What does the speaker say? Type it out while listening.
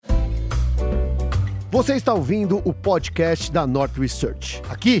Você está ouvindo o podcast da North Research.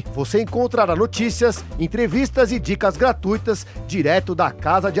 Aqui você encontrará notícias, entrevistas e dicas gratuitas direto da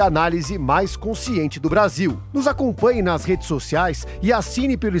casa de análise mais consciente do Brasil. Nos acompanhe nas redes sociais e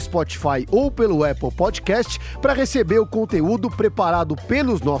assine pelo Spotify ou pelo Apple Podcast para receber o conteúdo preparado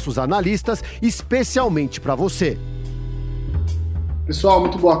pelos nossos analistas especialmente para você. Pessoal,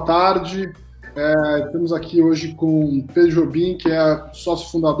 muito boa tarde. Estamos aqui hoje com Pedro Jobim, que é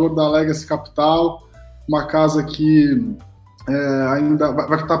sócio fundador da Legacy Capital, uma casa que ainda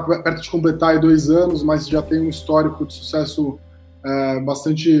vai estar perto de completar 2 anos, mas já tem um histórico de sucesso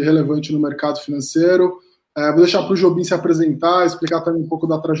bastante relevante no mercado financeiro. Vou deixar para o Jobim se apresentar, explicar também um pouco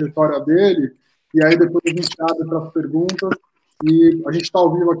da trajetória dele, e aí depois a gente abre para as perguntas. E a gente está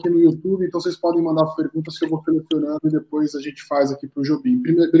ao vivo aqui no YouTube, então vocês podem mandar perguntas que eu vou selecionando e depois a gente faz aqui para o Jobim.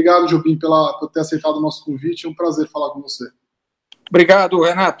 Obrigado, Jobim, por ter aceitado o nosso convite. É um prazer falar com você. Obrigado,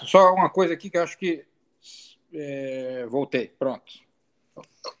 Renato. Só uma coisa aqui que eu acho que voltei. Pronto.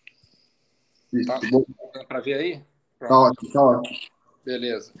 Isso, tá bom. Para ver aí? Tá ótimo, tá ótimo.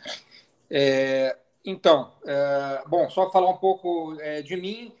 Beleza. Então, bom, só falar um pouco de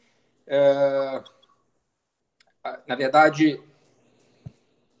mim. Na verdade,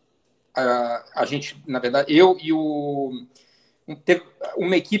 a gente, na verdade, eu e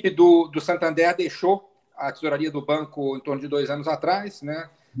uma equipe do Santander deixou a tesouraria do banco em torno de 2 anos atrás, né?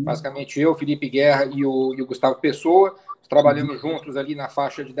 Basicamente eu, Felipe Guerra e o Gustavo Pessoa, trabalhamos juntos ali na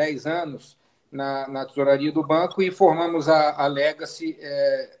faixa de 10 anos na tesouraria do banco e formamos a Legacy.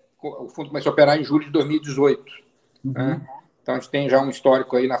 O fundo começou a operar em julho de 2018. Né? Então a gente tem já um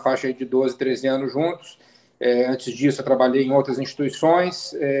histórico aí na faixa de 12, 13 anos juntos. Antes disso, eu trabalhei em outras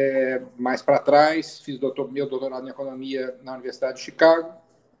instituições. Mais para trás, fiz meu doutorado em Economia na Universidade de Chicago,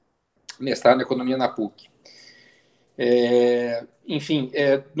 mestrado em Economia na PUC. Enfim,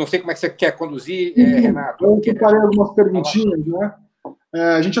 não sei como é que você quer conduzir, Renato. Eu preparei algumas perguntinhas, né?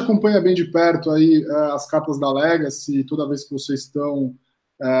 A gente acompanha bem de perto aí as cartas da Legacy, toda vez que vocês estão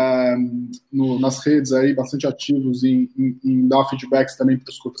nas redes aí, bastante ativos em dar feedbacks também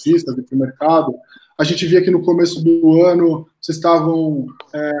para os cotistas e para o mercado. A gente via que no começo do ano vocês estavam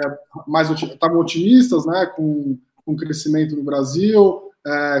otimistas, né, com o crescimento no Brasil,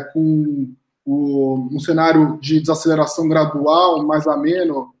 com um cenário de desaceleração gradual, mais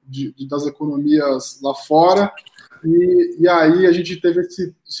ameno das economias lá fora, e aí a gente teve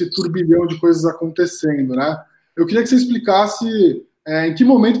esse turbilhão de coisas acontecendo, né? Eu queria que você explicasse em que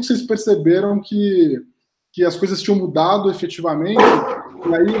momento que vocês perceberam que as coisas tinham mudado efetivamente,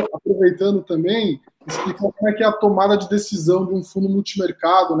 e aí, aproveitando também, explicar como é que é a tomada de decisão de um fundo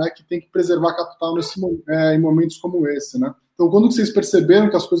multimercado, né, que tem que preservar capital em momentos como esse, né? Então, quando que vocês perceberam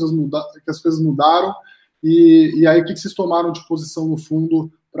que as coisas mudaram e aí o que vocês tomaram de posição no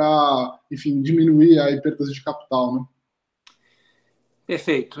fundo para, enfim, diminuir aí perdas de capital, né?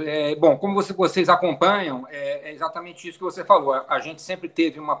 Perfeito. Bom, como vocês acompanham, é exatamente isso que você falou. A gente sempre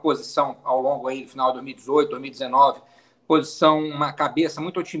teve uma posição ao longo aí do final de 2018, 2019, uma cabeça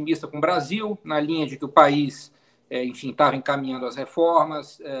muito otimista com o Brasil, na linha de que o país, enfim, estava encaminhando as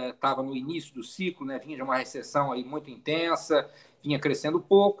reformas, estava no início do ciclo, né, vinha de uma recessão aí muito intensa, vinha crescendo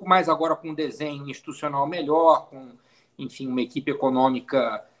pouco, mas agora com um desenho institucional melhor, com, enfim, uma equipe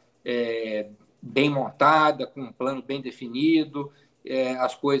econômica bem montada, com um plano bem definido,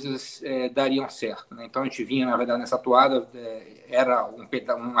 as coisas dariam certo. Né? Então, a gente vinha, na verdade, nessa atuada, era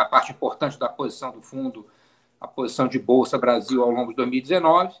uma parte importante da posição do fundo, a posição de Bolsa Brasil ao longo de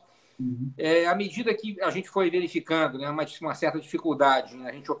 2019. À medida que a gente foi verificando, né, uma certa dificuldade em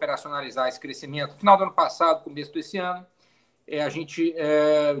a gente operacionalizar esse crescimento, no final do ano passado, começo desse ano, a gente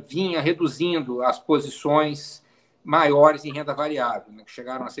vinha reduzindo as posições maiores em renda variável, né, que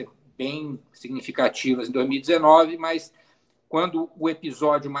chegaram a ser bem significativas em 2019, mas quando o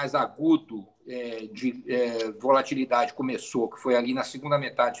episódio mais agudo de volatilidade começou, que foi ali na segunda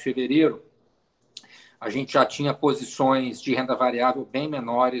metade de fevereiro, a gente já tinha posições de renda variável bem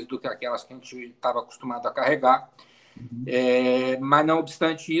menores do que aquelas que a gente estava acostumado a carregar. Mas, não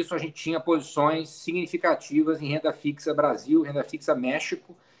obstante isso, a gente tinha posições significativas em renda fixa Brasil, renda fixa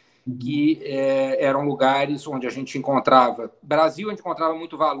México, que eram lugares onde a gente encontrava... Brasil, a gente encontrava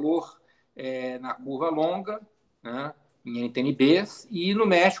muito valor na curva longa, né, em NTNBs, e no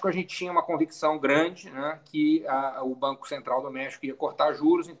México a gente tinha uma convicção grande, né, que o Banco Central do México ia cortar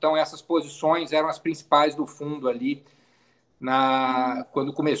juros, então essas posições eram as principais do fundo ali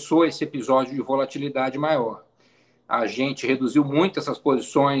quando começou esse episódio de volatilidade maior. A gente reduziu muito essas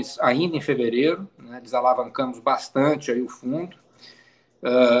posições ainda em fevereiro, né, desalavancamos bastante aí o fundo,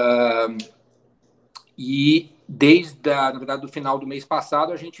 e desde, na verdade, do final do mês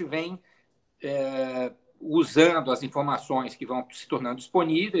passado, a gente vem usando as informações que vão se tornando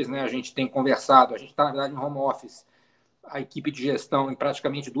disponíveis, né? A gente tem conversado, a gente está, na verdade, em home office, a equipe de gestão em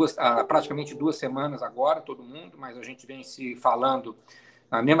praticamente 2 semanas agora, todo mundo, mas a gente vem se falando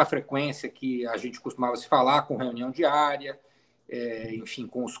na mesma frequência que a gente costumava se falar, com reunião diária, enfim,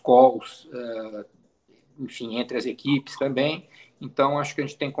 com os calls, enfim, entre as equipes também. Então, acho que a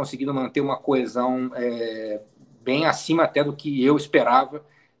gente tem conseguido manter uma coesão bem acima até do que eu esperava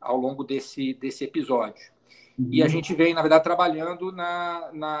ao longo desse episódio. E a gente vem, na verdade, trabalhando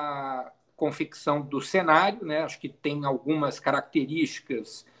na confecção do cenário, né? Acho que tem algumas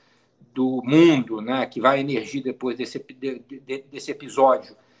características do mundo, né, que vai emergir depois desse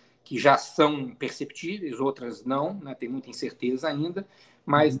episódio, que já são perceptíveis, outras não, né? Tem muita incerteza ainda,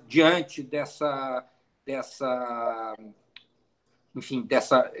 mas diante dessa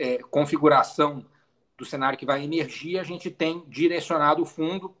configuração do cenário que vai emergir, a gente tem direcionado o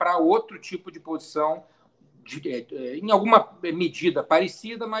fundo para outro tipo de posição, em alguma medida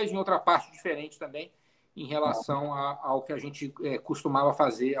parecida, mas em outra parte diferente também, em relação ao que a gente costumava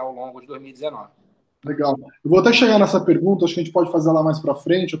fazer ao longo de 2019. Legal. Eu vou até chegar nessa pergunta, acho que a gente pode fazer lá mais para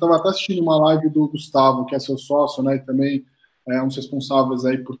frente. Eu estava até assistindo uma live do Gustavo, que é seu sócio, né, e também é um dos responsáveis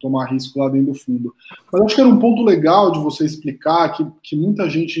aí por tomar risco lá dentro do fundo. Mas acho que era um ponto legal de você explicar, que muita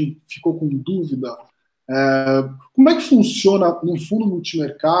gente ficou com dúvida. Como é que funciona num fundo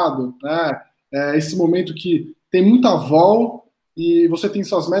multimercado, né, esse momento que tem muita vol e você tem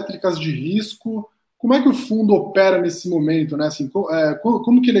suas métricas de risco? Como é que o fundo opera nesse momento, né? Assim,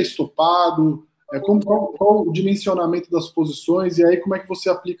 como que ele é estopado? Qual o dimensionamento das posições? E aí, como é que você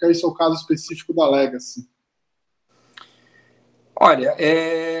aplica isso ao caso específico da Legacy? Olha,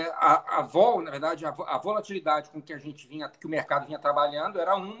 a vol, na verdade, a volatilidade com que que o mercado vinha trabalhando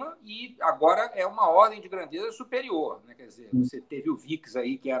era uma, e agora é uma ordem de grandeza superior, né? Quer dizer, você teve o VIX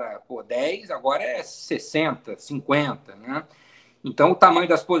aí que era 10, agora é 60, 50, né? Então, o tamanho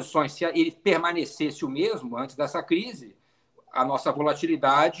das posições, se ele permanecesse o mesmo antes dessa crise, a nossa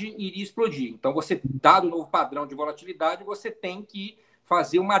volatilidade iria explodir. Então, dado o novo padrão de volatilidade, você tem que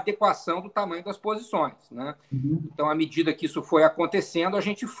fazer uma adequação do tamanho das posições, né? Então, à medida que isso foi acontecendo, a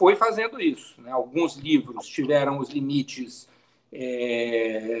gente foi fazendo isso, né? Alguns livros tiveram os limites,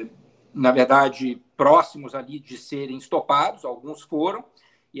 na verdade, próximos ali de serem estopados, alguns foram,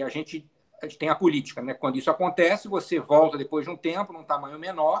 e a gente tem a política, né? Quando isso acontece, você volta depois de um tempo, num tamanho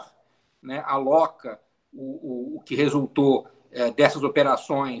menor, né? Aloca o que resultou dessas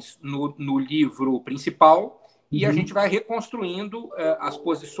operações no livro principal, e a gente vai reconstruindo as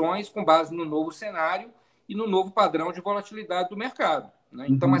posições com base no novo cenário e no novo padrão de volatilidade do mercado, né?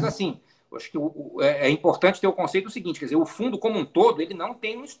 Então, mas assim, eu acho que é importante ter o conceito seguinte, quer dizer, o fundo como um todo, ele não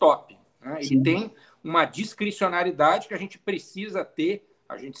tem um stop, né? Ele tem uma discricionariedade que a gente precisa ter.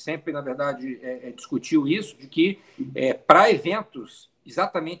 A gente sempre, na verdade, discutiu isso, de que para eventos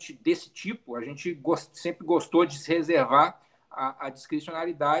exatamente desse tipo, a gente sempre gostou de se reservar a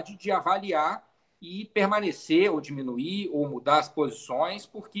discricionariedade de avaliar e permanecer, ou diminuir, ou mudar as posições,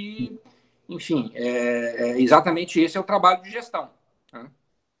 porque, enfim, exatamente esse é o trabalho de gestão, né?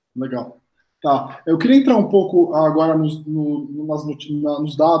 Legal. Tá. Eu queria entrar um pouco agora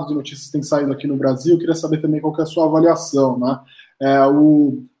nos dados de notícias que têm saído aqui no Brasil. Eu queria saber também qual que é a sua avaliação, né?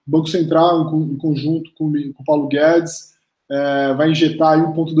 O Banco Central, em conjunto com o Paulo Guedes, vai injetar aí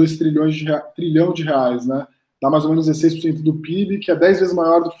 1,2 trilhão de reais, né? Dá mais ou menos 16% do PIB, que é 10 vezes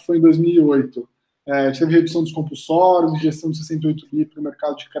maior do que foi em 2008. Teve redução dos compulsórios, injeção de 68 bi para o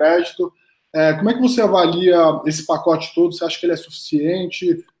mercado de crédito. Como é que você avalia esse pacote todo? Você acha que ele é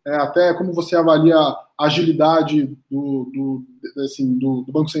suficiente? Até como você avalia a agilidade do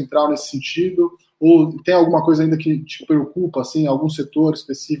Banco Central nesse sentido? Ou tem alguma coisa ainda que te preocupa, assim, algum setor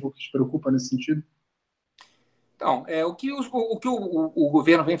específico que te preocupa nesse sentido? Então, o que o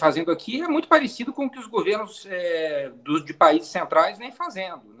governo vem fazendo aqui é muito parecido com o que os governos de países centrais vêm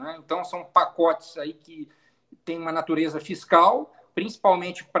fazendo, né? Então, são pacotes aí que têm uma natureza fiscal,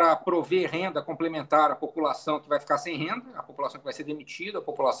 principalmente para prover renda complementar à população que vai ficar sem renda, a população que vai ser demitida, a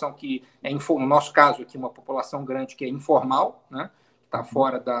população que no nosso caso aqui, uma população grande que é informal, né? Está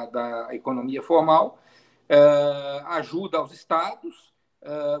fora da economia formal, ajuda aos estados.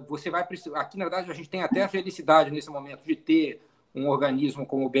 Você vai precisar. Aqui, na verdade, a gente tem até a felicidade nesse momento de ter um organismo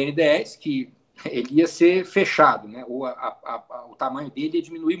como o BNDES, que ele ia ser fechado, né? O tamanho dele ia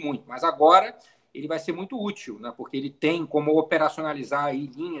diminuir muito, mas agora ele vai ser muito útil, né? Porque ele tem como operacionalizar aí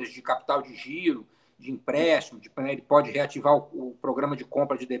linhas de capital de giro, de empréstimo, ele pode reativar o programa de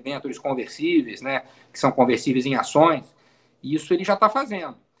compra de debêntures conversíveis, né? Que são conversíveis em ações, e isso ele já está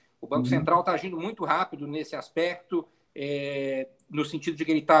fazendo. O Banco Central está agindo muito rápido nesse aspecto. no sentido de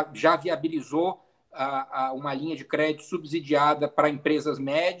que ele já viabilizou uma linha de crédito subsidiada para empresas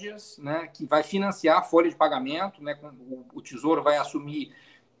médias, né, que vai financiar a folha de pagamento, né, o Tesouro vai assumir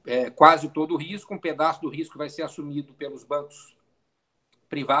quase todo o risco, um pedaço do risco vai ser assumido pelos bancos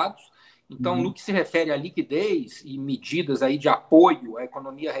privados. Então, no que se refere à liquidez e medidas aí de apoio à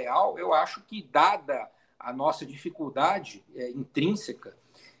economia real, eu acho que, dada a nossa dificuldade intrínseca,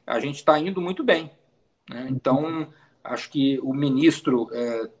 a gente está indo muito bem, né? Então, acho que o ministro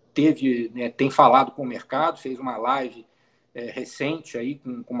tem falado com o mercado, fez uma live recente aí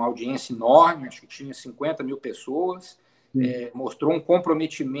com uma audiência enorme, acho que tinha 50 mil pessoas, mostrou um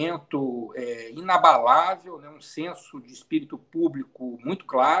comprometimento inabalável, né, um senso de espírito público muito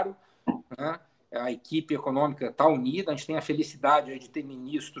claro, né? A equipe econômica está unida, a gente tem a felicidade de ter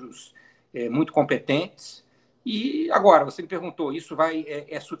ministros muito competentes. E agora, você me perguntou, isso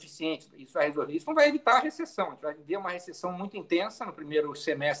é suficiente? Isso vai resolver? Isso não vai evitar a recessão. A gente vai viver uma recessão muito intensa no primeiro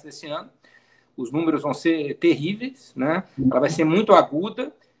semestre desse ano. Os números vão ser terríveis, né? Ela vai ser muito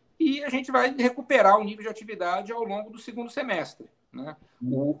aguda e a gente vai recuperar o nível de atividade ao longo do segundo semestre, né?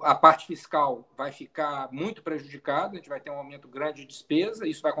 A parte fiscal vai ficar muito prejudicada, a gente vai ter um aumento grande de despesa,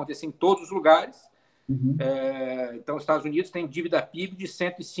 isso vai acontecer em todos os lugares. Então, os Estados Unidos têm dívida PIB de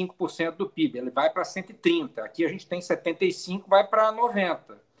 105% do PIB, ele vai para 130%. Aqui a gente tem 75%, vai para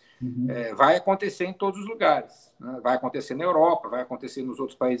 90%. Vai acontecer em todos os lugares, né? Vai acontecer na Europa, vai acontecer nos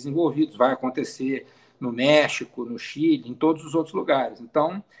outros países envolvidos, vai acontecer no México, no Chile, em todos os outros lugares.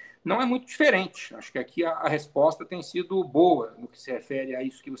 Então, não é muito diferente. Acho que aqui a resposta tem sido boa no que se refere a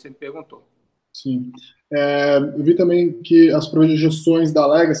isso que você me perguntou. Sim. Eu vi também que as projeções da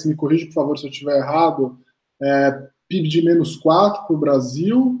Legacy, me corrija, por favor, se eu estiver errado, PIB de -4 para o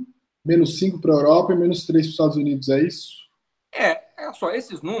Brasil, -5 para a Europa e -3 para os Estados Unidos, é isso? Olha só,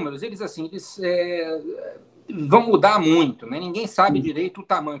 esses números, eles vão mudar muito, né? Ninguém sabe direito o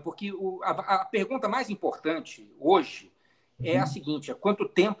tamanho, porque a pergunta mais importante hoje é a seguinte: quanto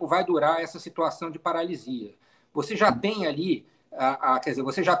tempo vai durar essa situação de paralisia? Você já tem ali, quer dizer,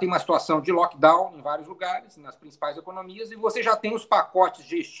 você já tem uma situação de lockdown em vários lugares, nas principais economias, e você já tem os pacotes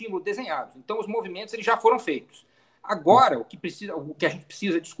de estímulo desenhados. Então, os movimentos eles já foram feitos. Agora, o que a gente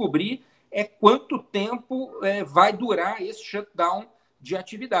precisa descobrir é quanto tempo vai durar esse shutdown de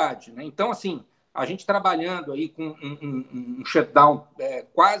atividade, né? Então, assim, a gente trabalhando aí com um shutdown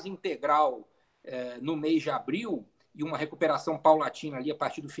quase integral no mês de abril e uma recuperação paulatina ali a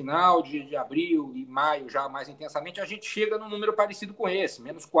partir do final de abril e maio já mais intensamente, a gente chega num número parecido com esse,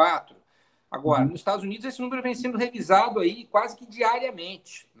 -4. Agora, nos Estados Unidos, esse número vem sendo revisado aí quase que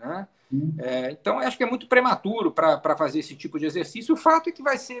diariamente, né? Então, acho que é muito prematuro para fazer esse tipo de exercício. O fato é que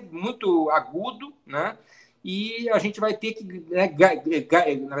vai ser muito agudo, né? E a gente vai ter que,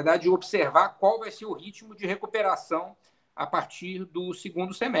 na verdade, observar qual vai ser o ritmo de recuperação a partir do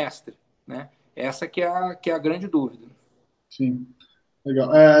segundo semestre, né? Essa que é a grande dúvida. Sim, legal.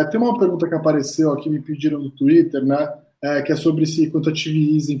 Tem uma pergunta que apareceu aqui, me pediram no Twitter, né? Que é sobre esse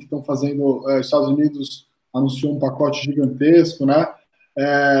quantitative easing que estão fazendo. Os Estados Unidos anunciou um pacote gigantesco, né?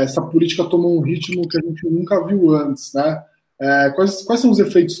 Essa política tomou um ritmo que a gente nunca viu antes, né? Quais são os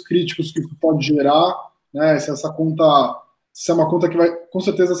efeitos críticos que isso pode gerar, né? Se é uma conta que vai, com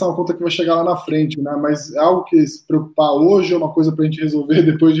certeza essa é uma conta que vai chegar lá na frente, né? Mas é algo que se preocupar hoje é uma coisa para a gente resolver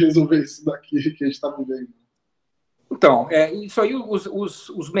depois de resolver isso daqui que a gente está vivendo. Então, isso aí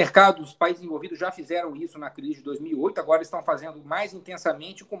os mercados, os países envolvidos já fizeram isso na crise de 2008, agora estão fazendo mais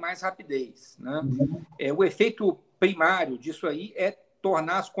intensamente e com mais rapidez, né? O efeito primário disso aí é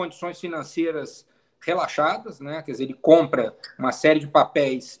tornar as condições financeiras relaxadas, né? Quer dizer, ele compra uma série de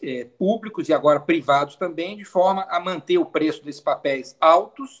papéis públicos e agora privados também, de forma a manter o preço desses papéis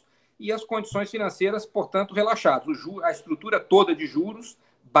altos e as condições financeiras, portanto, relaxadas. A estrutura toda de juros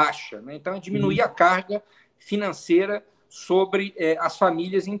baixa, né? Então, é diminuir a carga financeira sobre as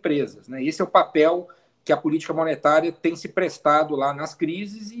famílias e empresas, né? Esse é o papel que a política monetária tem se prestado lá nas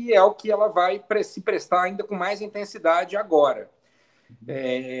crises e é o que ela vai se prestar ainda com mais intensidade agora.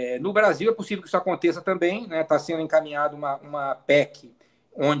 No Brasil é possível que isso aconteça também, né? Está sendo encaminhada uma PEC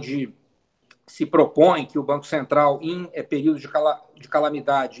onde se propõe que o Banco Central, em período de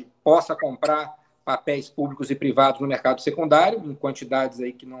calamidade, possa comprar papéis públicos e privados no mercado secundário, em quantidades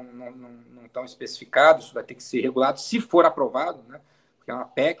aí que não estão especificadas. Isso vai ter que ser regulado, se for aprovado, né? Porque é uma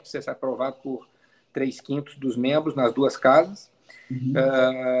PEC, precisa ser aprovado por 3/5 dos membros nas duas casas.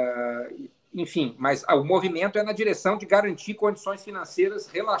 Enfim, mas o movimento é na direção de garantir condições financeiras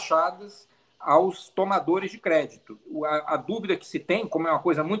relaxadas aos tomadores de crédito. A dúvida que se tem, como é uma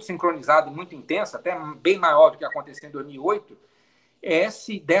coisa muito sincronizada e muito intensa, até bem maior do que aconteceu em 2008, é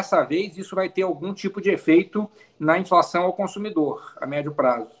se dessa vez isso vai ter algum tipo de efeito na inflação ao consumidor a médio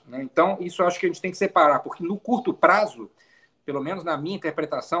prazo, né? Então, isso eu acho que a gente tem que separar, porque no curto prazo, pelo menos na minha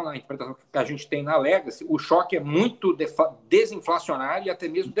interpretação, na interpretação que a gente tem na Legacy, o choque é muito desinflacionário e até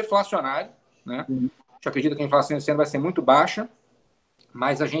mesmo deflacionário, né? A gente acredita que a inflação esse ano vai ser muito baixa,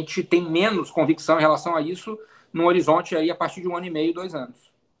 mas a gente tem menos convicção em relação a isso no horizonte aí a partir de 1 ano e meio, 2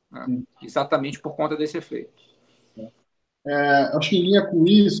 anos, né? Exatamente por conta desse efeito. Acho que em linha com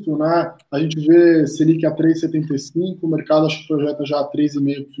isso, né, a gente vê Selic a 3,75, o mercado acho que projeta já a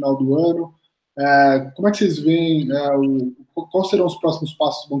 3,5 para o final do ano. Como é que vocês veem, quais serão os próximos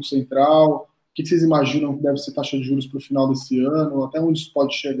passos do Banco Central? O que vocês imaginam que deve ser taxa de juros para o final desse ano? Até onde isso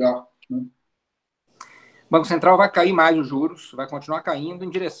pode chegar, né? O Banco Central vai cair mais os juros, vai continuar caindo em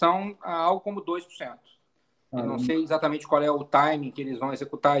direção a algo como 2%. Eu não sei exatamente qual é o timing que eles vão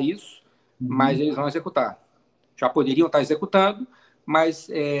executar isso, mas eles vão executar. Já poderiam estar executando, mas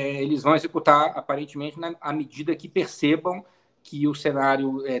eles vão executar, aparentemente, à medida que percebam que o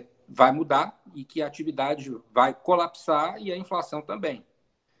cenário vai mudar e que a atividade vai colapsar e a inflação também.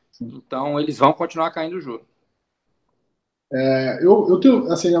 Então, eles vão continuar caindo o juro. Eu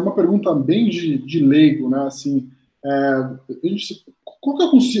tenho, assim, é uma pergunta bem de leigo, né? Assim, como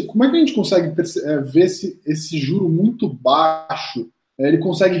é que a gente consegue ver esse juro muito baixo ele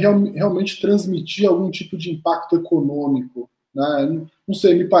consegue realmente transmitir algum tipo de impacto econômico, né? Não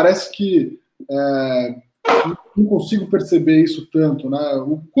sei, me parece que não consigo perceber isso tanto, né?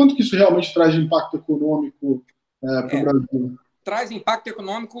 O quanto que isso realmente traz de impacto econômico para o Brasil? Traz impacto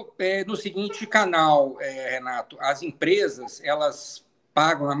econômico no seguinte canal, Renato. As empresas, elas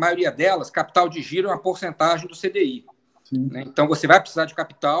pagam, a maioria delas, capital de giro é uma porcentagem do CDI. Né? Então, você vai precisar de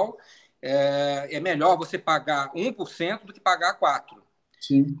capital, é melhor você pagar 1% do que pagar 4%.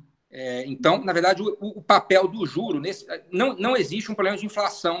 Sim. Então, na verdade, o papel do juro, não existe um problema de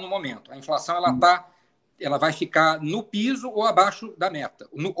inflação no momento. A inflação ela vai ficar no piso ou abaixo da meta,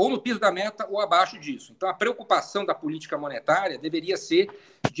 ou no piso da meta ou abaixo disso. Então, a preocupação da política monetária deveria ser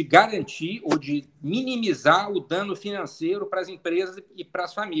de garantir ou de minimizar o dano financeiro para as empresas e para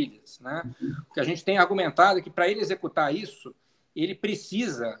as famílias, né? O que a gente tem argumentado é que, para ele executar isso, ele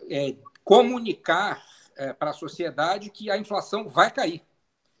precisa comunicar para a sociedade que a inflação vai cair.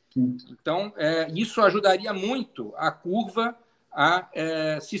 Então, isso ajudaria muito a curva a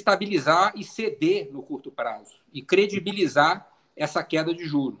se estabilizar e ceder no curto prazo e credibilizar essa queda de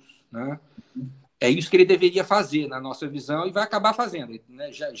juros, né? É isso que ele deveria fazer, na nossa visão, e vai acabar fazendo, né?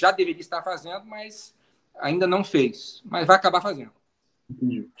 Já deveria estar fazendo, mas ainda não fez, mas vai acabar fazendo.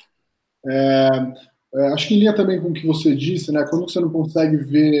 Entendi. Acho que em linha também com o que você disse, né? Quando você não consegue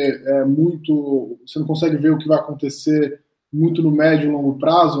ver você não consegue ver o que vai acontecer muito no médio e longo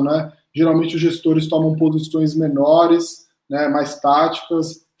prazo, né? Geralmente os gestores tomam posições menores, né, mais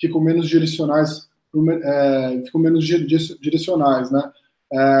táticas, ficam menos direcionais, né?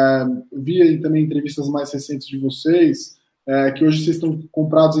 Vi também entrevistas mais recentes de vocês, que hoje vocês estão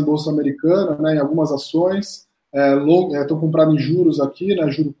comprados em bolsa americana, né, em algumas ações, estão comprados em juros aqui,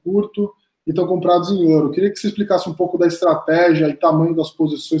 né, juro curto, e estão comprados em ouro. Eu queria que você explicasse um pouco da estratégia e tamanho das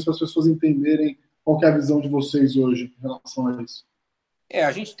posições para as pessoas entenderem qual que é a visão de vocês hoje em relação a isso.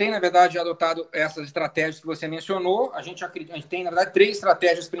 A gente tem, na verdade, adotado essas estratégias que você mencionou. A gente tem, na verdade, 3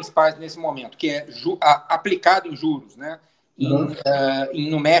 estratégias principais nesse momento, que é aplicado em juros, né?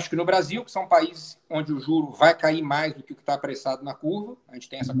 No México e no Brasil, que são países onde o juro vai cair mais do que o que está apressado na curva. A gente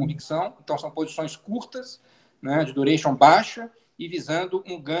tem essa convicção. Então, são posições curtas, né, de duration baixa e visando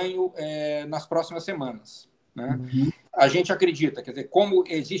um ganho nas próximas semanas, né? A gente acredita, quer dizer, como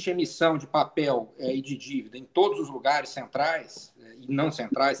existe emissão de papel e de dívida em todos os lugares centrais e não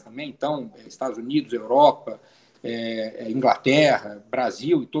centrais também, então, Estados Unidos, Europa, Inglaterra,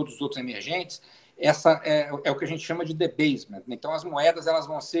 Brasil e todos os outros emergentes, essa é o que a gente chama de debasement. Então, as moedas elas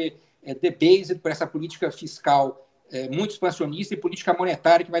vão ser debased por essa política fiscal muito expansionista e política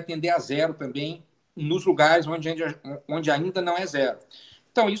monetária que vai tender a zero também nos lugares onde ainda não é zero.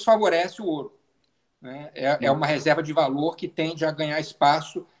 Então, isso favorece o ouro. Né? É uma reserva de valor que tende a ganhar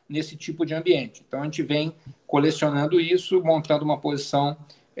espaço nesse tipo de ambiente. Então, a gente vem colecionando isso, montando uma posição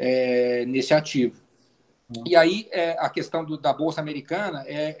nesse ativo. E aí, a questão da Bolsa Americana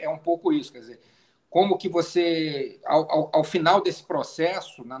é um pouco isso, quer dizer, como que você, ao final desse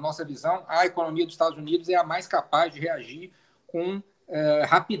processo, na nossa visão, a economia dos Estados Unidos é a mais capaz de reagir com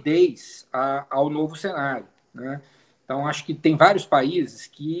rapidez ao novo cenário, né? Então, acho que tem vários países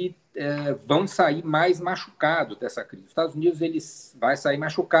que vão sair mais machucados dessa crise. Os Estados Unidos vai sair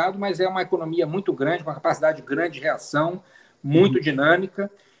machucado, mas é uma economia muito grande, com uma capacidade grande de reação, muito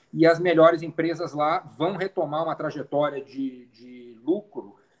dinâmica, e as melhores empresas lá vão retomar uma trajetória de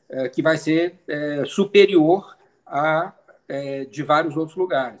lucro que vai ser superior a de vários outros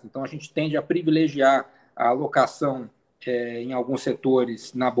lugares. Então, a gente tende a privilegiar a alocação em alguns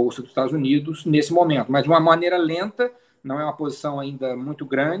setores na Bolsa dos Estados Unidos nesse momento, mas de uma maneira lenta, não é uma posição ainda muito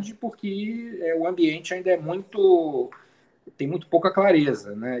grande, porque o ambiente ainda tem muito pouca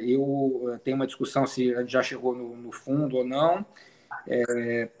clareza, né? Eu tenho uma discussão se a gente já chegou no fundo ou não.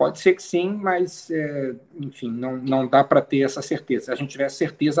 Pode ser que sim, mas, enfim, não dá para ter essa certeza. Se a gente tivesse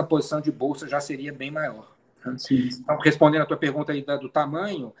certeza, a posição de bolsa já seria bem maior. Né? Então, respondendo a tua pergunta aí do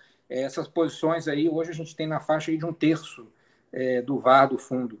tamanho, essas posições aí, hoje a gente tem na faixa aí de 1/3 do VaR do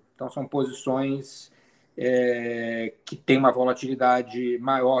fundo. Então, são posições que têm uma volatilidade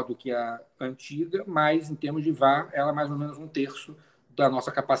maior do que a antiga, mas, em termos de VaR, ela é mais ou menos 1/3 da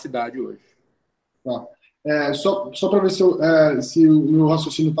nossa capacidade hoje. Tá. Só para ver se o meu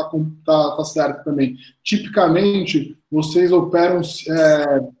raciocínio tá certo também. Tipicamente, vocês operam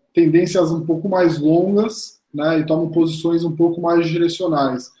tendências um pouco mais longas, né, e tomam posições um pouco mais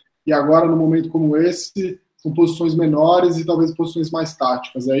direcionais. E agora, no momento como esse, são posições menores e talvez posições mais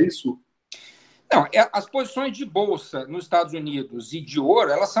táticas, é isso? Não, as posições de bolsa nos Estados Unidos e de ouro,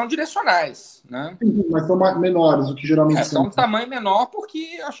 elas são direcionais, né? Sim, mas são menores, o que geralmente são de tamanho menor,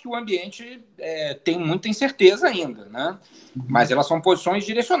 porque acho que o ambiente tem muita incerteza ainda, né? Mas elas são posições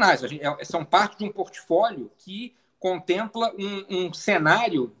direcionais, são parte de um portfólio que contempla um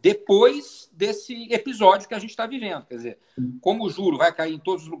cenário depois desse episódio que a gente está vivendo. Quer dizer, como o juro vai cair em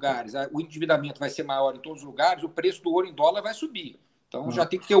todos os lugares, o endividamento vai ser maior em todos os lugares, o preço do ouro em dólar vai subir. Então, já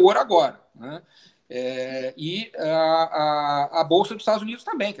tem que ter ouro agora, né? E a Bolsa dos Estados Unidos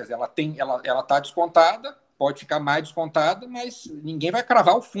também, quer dizer, ela está descontada, pode ficar mais descontada, mas ninguém vai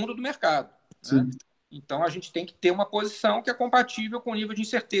cravar o fundo do mercado. Né? Então, a gente tem que ter uma posição que é compatível com o nível de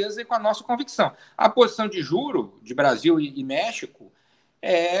incerteza e com a nossa convicção. A posição de juro de Brasil e México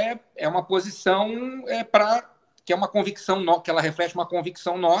é uma posição que é uma convicção, que ela reflete uma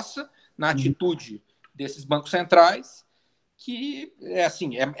convicção nossa na atitude desses bancos centrais, que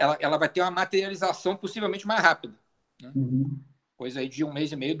ela vai ter uma materialização possivelmente mais rápida. Né? Coisa aí de 1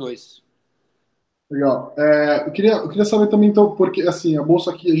 mês e meio, 2. Legal. Eu queria saber também, então, porque assim, a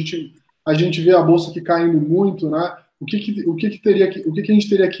bolsa aqui, a gente vê a bolsa aqui caindo muito, né? O que a gente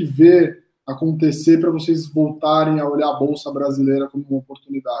teria que ver acontecer para vocês voltarem a olhar a bolsa brasileira como uma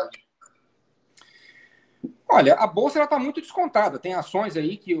oportunidade? Olha, a bolsa está muito descontada. Tem ações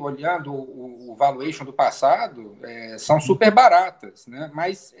aí que, olhando o valuation do passado, são super baratas, né?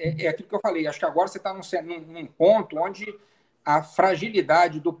 Mas é aquilo que eu falei. Acho que agora você está num ponto onde a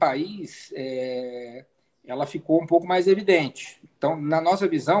fragilidade do país ela ficou um pouco mais evidente. Então, na nossa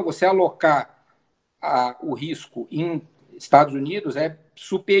visão, você alocar o risco em Estados Unidos é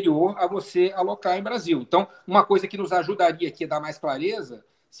superior a você alocar em Brasil. Então, uma coisa que nos ajudaria aqui a dar mais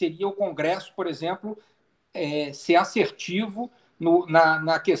seria o Congresso, por exemplo, ser assertivo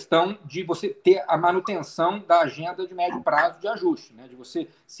na questão de você ter a manutenção da agenda de médio prazo de ajuste, né? De você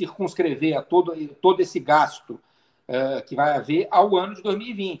circunscrever a todo esse gasto que vai haver ao ano de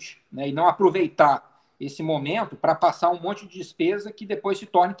 2020, né? E não aproveitar esse momento para passar um monte de despesa que depois se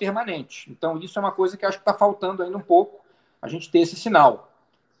torne permanente. Então, isso é uma coisa que acho que está faltando ainda um pouco, a gente ter esse sinal.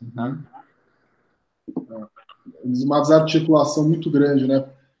 Né? Uma desarticulação muito grande, né?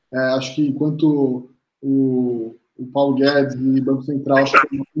 Acho que enquanto o Paulo Guedes e o Banco Central acho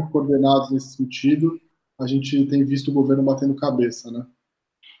que estão muito coordenados nesse sentido, a gente tem visto o governo batendo cabeça, né?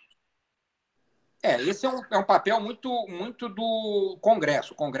 Esse é um papel muito do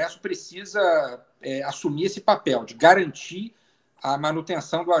Congresso. O Congresso precisa assumir esse papel de garantir a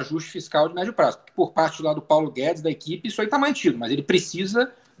manutenção do ajuste fiscal de médio prazo. Porque por parte lá do Paulo Guedes, da equipe, isso aí está mantido, mas ele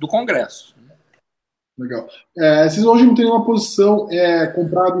precisa do Congresso. Legal. Vocês hoje não têm uma posição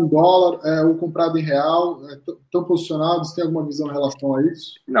comprado em dólar ou comprado em real? Estão posicionados? Tem alguma visão em relação a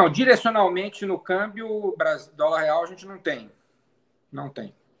isso? Não, direcionalmente no câmbio dólar-real a gente não tem. Não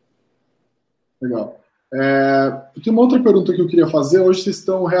tem. Legal. Tem uma outra pergunta que eu queria fazer. Hoje vocês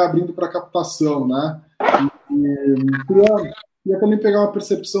estão reabrindo para captação, né? E queria também pegar uma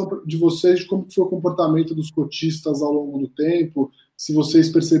percepção de vocês de como foi o comportamento dos cotistas ao longo do tempo, se vocês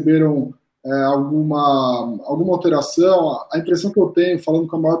perceberam alguma alteração. A impressão que eu tenho, falando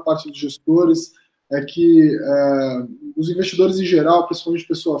com a maior parte dos gestores, é que os investidores em geral, principalmente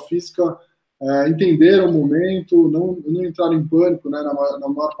pessoa física, entenderam o momento, não entraram em pânico, né, na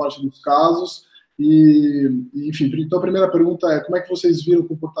maior parte dos casos. Enfim, então a primeira pergunta é como é que vocês viram o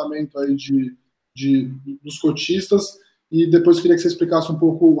comportamento aí dos cotistas, e depois queria que você explicasse um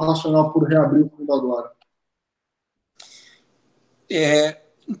pouco o racional por reabrir o fundo agora.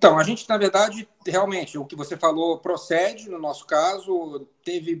 Então, a gente, na verdade, realmente, o que você falou procede, no nosso caso,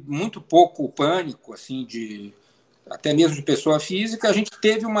 teve muito pouco pânico, assim, até mesmo de pessoa física. A gente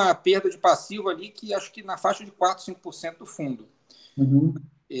teve uma perda de passivo ali que acho que na faixa de 4, 5% do fundo. Uhum.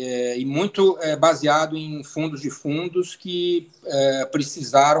 E muito baseado em fundos que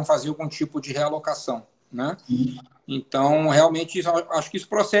precisaram fazer algum tipo de realocação, né? Uhum. Então, realmente, acho que isso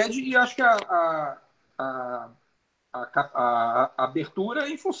procede e acho que a abertura é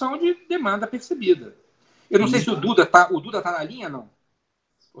em função de demanda percebida. Eu não sei se o Duda tá na linha, não?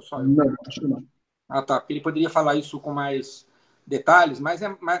 Ou só eu? Não, acho que não. Ah, tá, porque ele poderia falar isso com mais detalhes, mas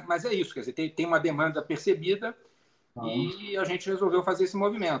é isso, quer dizer, tem uma demanda percebida e a gente resolveu fazer esse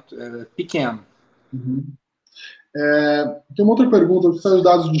movimento, pequeno. Uhum. Tem uma outra pergunta, você saiu os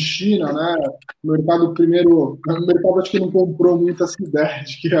dados de China, né? O mercado acho que não comprou muito essa ideia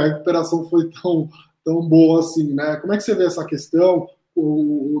de que a recuperação foi tão boa assim, né? Como é que você vê essa questão,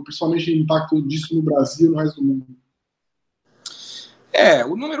 principalmente o impacto disso no Brasil e no resto do mundo?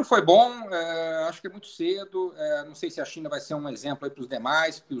 O número foi bom, acho que é muito cedo, não sei se a China vai ser um exemplo para os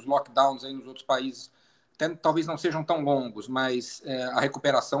demais, que os lockdowns aí nos outros países talvez não sejam tão longos, mas a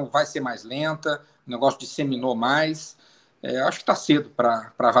recuperação vai ser mais lenta, o negócio disseminou mais. Acho que está cedo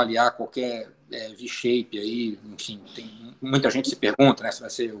para avaliar qualquer V-shape aí, enfim, muita gente se pergunta, né, se vai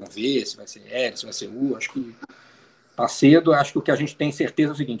ser um V, se vai ser L, se vai ser U, acho que está cedo, acho que o que a gente tem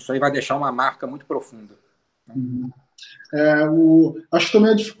certeza é o seguinte, isso aí vai deixar uma marca muito profunda. Uhum. Acho que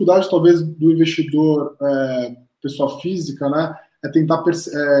também a dificuldade, talvez, do investidor, pessoa física, né, é tentar,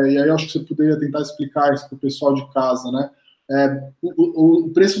 e aí acho que você poderia tentar explicar isso para o pessoal de casa, né,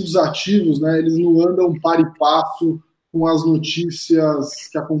 o preço dos ativos, né, eles não andam par e passo com as notícias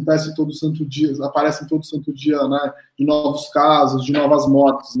que acontecem todo santo dia, aparecem todo santo dia, né, de novos casos, de novas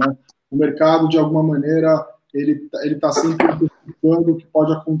mortes, né. O mercado, de alguma maneira, ele está sempre antecipando o que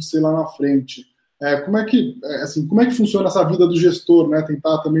pode acontecer lá na frente. Como é que funciona essa vida do gestor, né?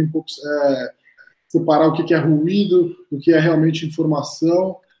 Tentar também um pouco separar o que é ruído, o que é realmente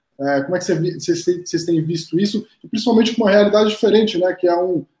informação. Como é que vocês têm visto isso? E principalmente com uma realidade diferente, né? Que é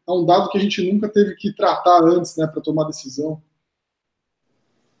um dado que a gente nunca teve que tratar antes, né? Para tomar decisão.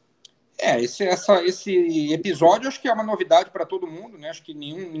 Esse episódio acho que é uma novidade para todo mundo, né? Acho que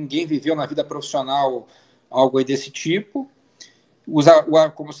ninguém viveu na vida profissional algo aí desse tipo.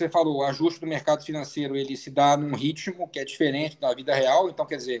 Como você falou, o ajuste do mercado financeiro ele se dá num ritmo que é diferente da vida real. Então,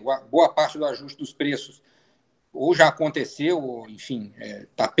 quer dizer, boa parte do ajuste dos preços ou já aconteceu, ou, enfim,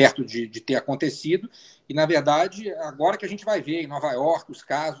 está perto de ter acontecido. E, na verdade, agora que a gente vai ver em Nova York, os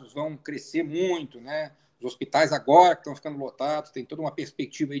casos vão crescer muito, né? Os hospitais agora que estão ficando lotados, tem toda uma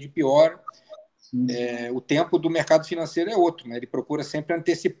perspectiva aí de piora. O tempo do mercado financeiro é outro, né? Ele procura sempre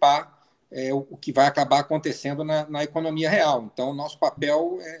antecipar o que vai acabar acontecendo na economia real. Então, o nosso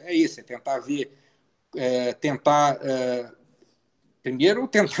papel é esse, é tentar ver, primeiro,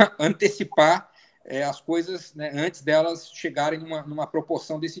 tentar antecipar as coisas, né, antes delas chegarem numa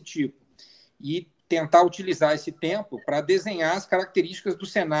proporção desse tipo. E tentar utilizar esse tempo para desenhar as características do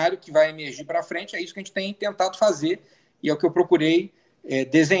cenário que vai emergir para frente. É isso que a gente tem tentado fazer e é o que eu procurei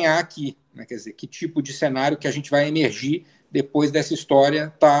desenhar aqui. Né? Quer dizer, que tipo de cenário que a gente vai emergir depois dessa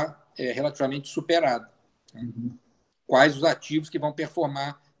história estar relativamente superada. Né? Uhum. Quais os ativos que vão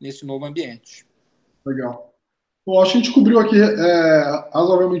performar nesse novo ambiente. Legal. Bom, acho que a gente cobriu aqui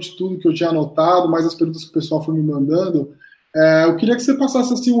razoavelmente tudo que eu tinha anotado, mais as perguntas que o pessoal foi me mandando. Eu queria que você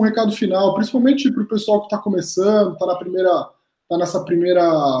passasse assim, um recado final, principalmente para o pessoal que está começando, está nessa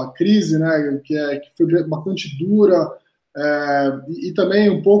primeira crise, né, que foi bastante dura, e também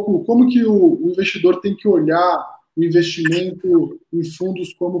um pouco como que o investidor tem que olhar o investimento em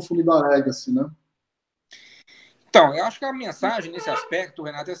fundos como o fundo da Legacy, né? Então, eu acho que a mensagem nesse aspecto,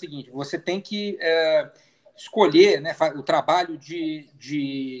 Renato, é a seguinte: você tem que escolher, né, o trabalho de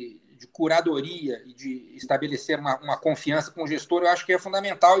curadoria e de estabelecer uma confiança com o gestor, eu acho que é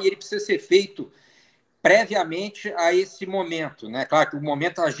fundamental e ele precisa ser feito previamente a esse momento. Né? Claro que o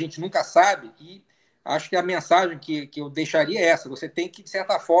momento a gente nunca sabe e acho que a mensagem que eu deixaria é essa: você tem que, de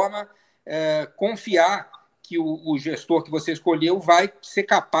certa forma, confiar que o gestor que você escolheu vai ser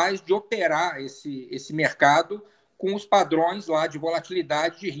capaz de operar esse mercado com os padrões lá de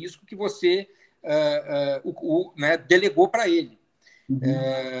volatilidade, de risco que você né, delegou para ele. Uhum.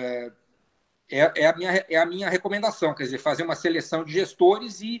 É a minha recomendação, quer dizer, fazer uma seleção de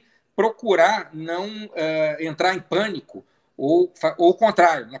gestores e procurar não entrar em pânico ou o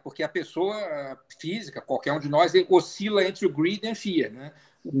contrário, né? Porque a pessoa física, qualquer um de nós, oscila entre o greed e fear, né?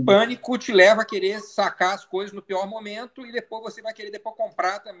 O pânico te leva a querer sacar as coisas no pior momento e depois você vai querer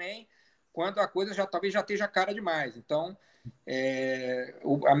comprar também quando a coisa talvez já esteja cara demais. Então,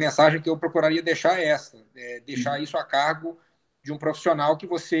 a mensagem que eu procuraria deixar é essa, deixar isso a cargo de um profissional que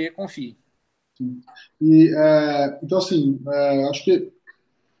você confie. Sim. Então, assim, acho que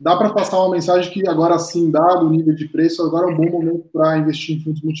dá para passar uma mensagem que agora sim, dado o nível de preço, agora é um bom momento para investir em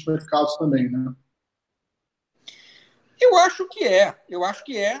fundos multimercados também, né? Eu acho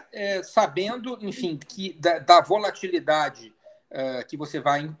que sabendo, enfim, que da volatilidade que você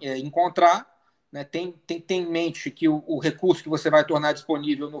vai encontrar, né, tem em mente que o recurso que você vai tornar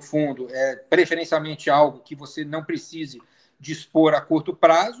disponível no fundo é preferencialmente algo que você não precise dispor a curto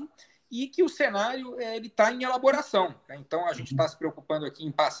prazo e que o cenário ele está em elaboração. Né? Então, a gente está se preocupando aqui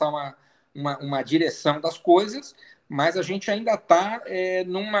em passar uma direção das coisas, mas a gente ainda está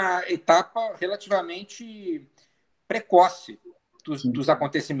numa etapa relativamente precoce dos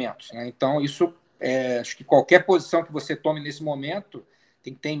acontecimentos. Né? Então, isso, acho que qualquer posição que você tome nesse momento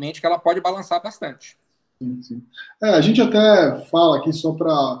tem que ter em mente que ela pode balançar bastante. Sim. A gente até fala aqui, só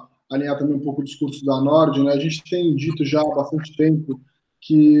para alinhar também um pouco o discurso da Nord, né? A gente tem dito já há bastante tempo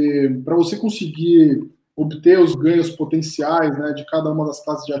que para você conseguir obter os ganhos potenciais, né, de cada uma das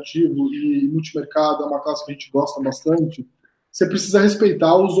classes de ativo, e multimercado é uma classe que a gente gosta bastante, você precisa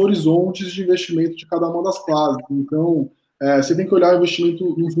respeitar os horizontes de investimento de cada uma das classes. Então, você tem que olhar o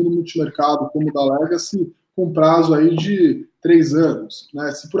investimento num fundo multimercado como o da Legacy com prazo aí de 3 anos.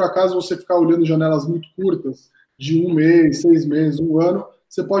 Né? Se por acaso você ficar olhando janelas muito curtas, de 1 mês, 6 meses, 1 ano,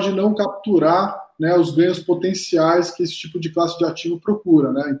 você pode não capturar, né, os ganhos potenciais que esse tipo de classe de ativo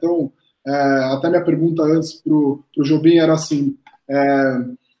procura. Né? Então, até minha pergunta antes para o Jobim era assim,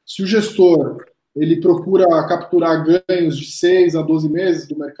 se o gestor ele procura capturar ganhos de 6 a 12 meses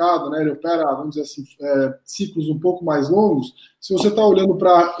do mercado, né? Ele opera, vamos dizer assim, ciclos um pouco mais longos. Se você está olhando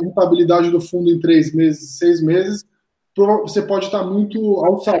para a rentabilidade do fundo em 3 meses, 6 meses, você pode estar muito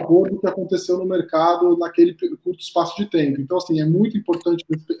ao sabor do que aconteceu no mercado naquele curto espaço de tempo. Então, assim, é muito importante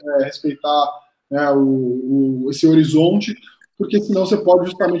respeitar, né, esse horizonte, porque senão você pode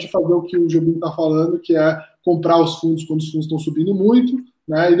justamente fazer o que o Jobim está falando, que é comprar os fundos quando os fundos estão subindo muito,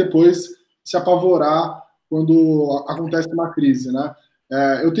 né, e depois se apavorar quando acontece uma crise, né?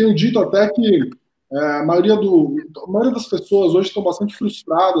 Eu tenho dito até que a maioria das pessoas hoje estão bastante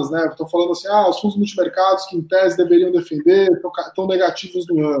frustradas, né? Estão falando assim, os fundos multimercados que em tese deveriam defender estão negativos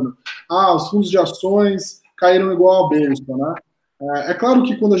no ano. Os fundos de ações caíram igual a bolsa, né? É claro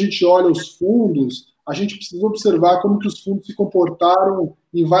que quando a gente olha os fundos, a gente precisa observar como que os fundos se comportaram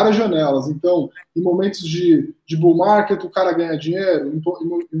em várias janelas. Então, em momentos de bull market, o cara ganha dinheiro.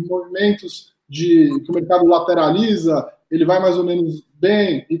 Em movimentos que o mercado lateraliza, ele vai mais ou menos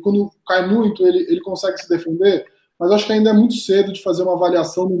bem. E quando cai muito, ele consegue se defender. Mas acho que ainda é muito cedo de fazer uma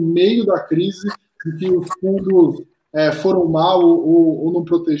avaliação no meio da crise de que os fundos foram mal ou não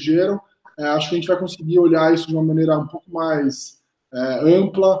protegeram. Acho que a gente vai conseguir olhar isso de uma maneira um pouco mais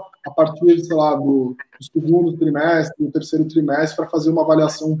ampla a partir, sei lá, do segundo trimestre, do terceiro trimestre, para fazer uma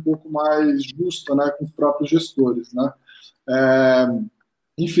avaliação um pouco mais justa, né, com os próprios gestores, né?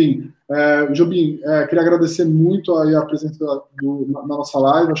 Enfim, Jobim, queria agradecer muito aí a presença na nossa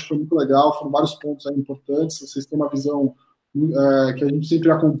live, acho que foi muito legal, foram vários pontos aí importantes, vocês têm uma visão que a gente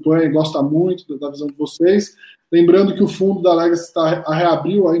sempre acompanha e gosta muito da visão de vocês. Lembrando que o fundo da Legacy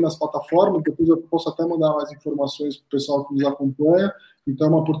reabriu aí nas plataformas, depois eu posso até mandar mais informações para o pessoal que nos acompanha, então é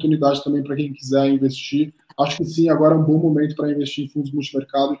uma oportunidade também para quem quiser investir. Acho que sim, agora é um bom momento para investir em fundos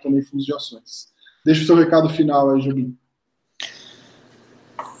multimercado e também fundos de ações. Deixa o seu recado final aí, Jobim.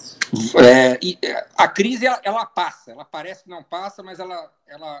 A crise, ela passa, ela parece que não passa, mas ela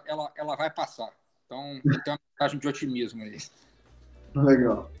vai passar. Então, tem uma mensagem de otimismo aí.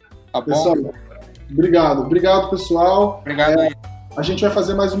 Legal. Tá bom? Pessoal, obrigado. Obrigado, pessoal. Obrigado aí. A gente vai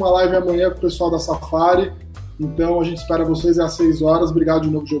fazer mais uma live amanhã com o pessoal da Safari. Então, a gente espera vocês às 6 horas. Obrigado de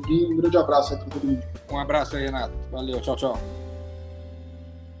novo, Jobim. Um grande abraço aí para todo mundo. Um abraço aí, Renato. Valeu. Tchau, tchau.